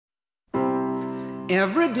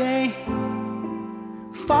Every day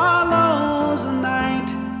follows a night,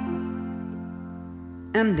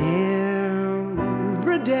 and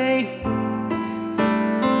every day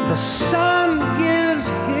the sun gives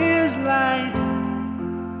his light,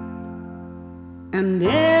 and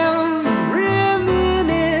every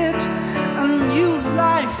minute a new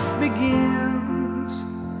life begins.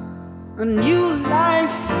 A new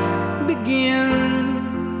life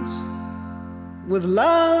begins with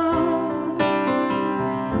love.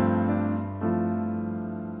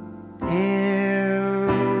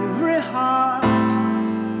 Every heart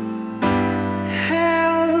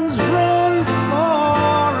has room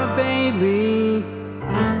for a baby,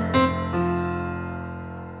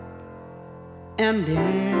 and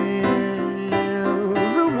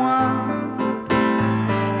everyone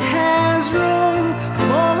has room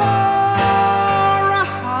for a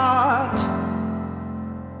heart.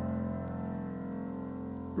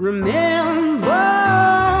 Remember,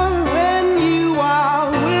 when you are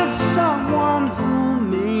with someone who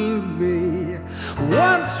maybe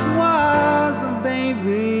once was a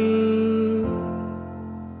baby,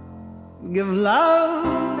 give love.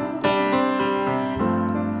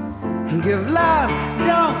 Give love,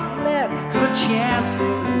 don't let the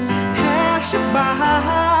chances pass you by.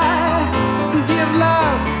 Give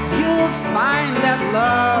love, you'll find that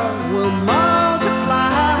love will multiply,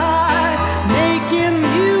 making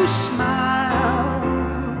you smile,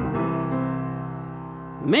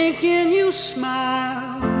 making you smile.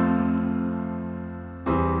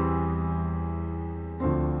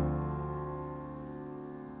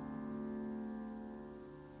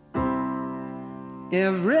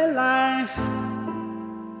 Every life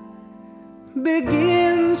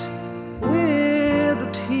begins with a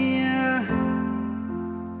tear,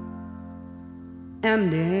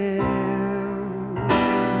 and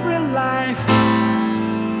every life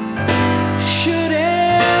should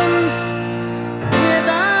end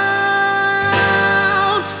without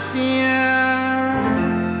fear,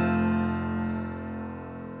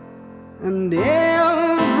 and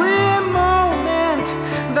every moment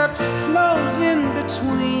that flows in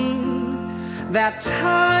between, that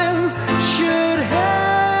time should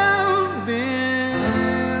have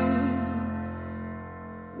been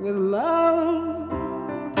with love.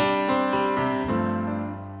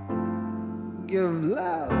 Give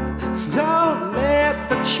love, don't let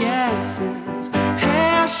the chances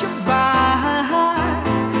pass you by.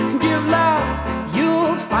 Give love,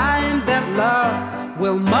 you'll find that love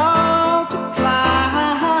will multiply.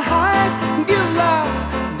 Give love,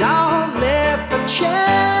 don't let the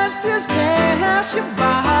chances pass you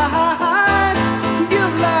by.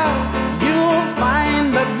 Give love, you'll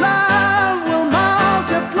find that love will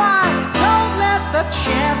multiply. Don't let the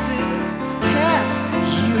chances pass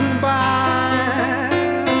you by.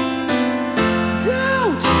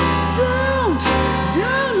 Don't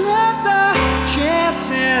let the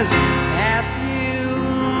chances pass you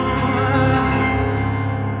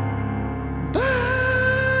by.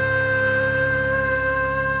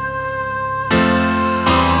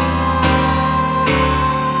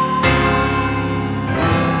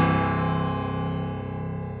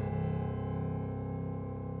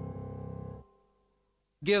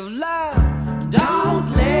 Give love, don't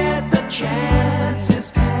let the chances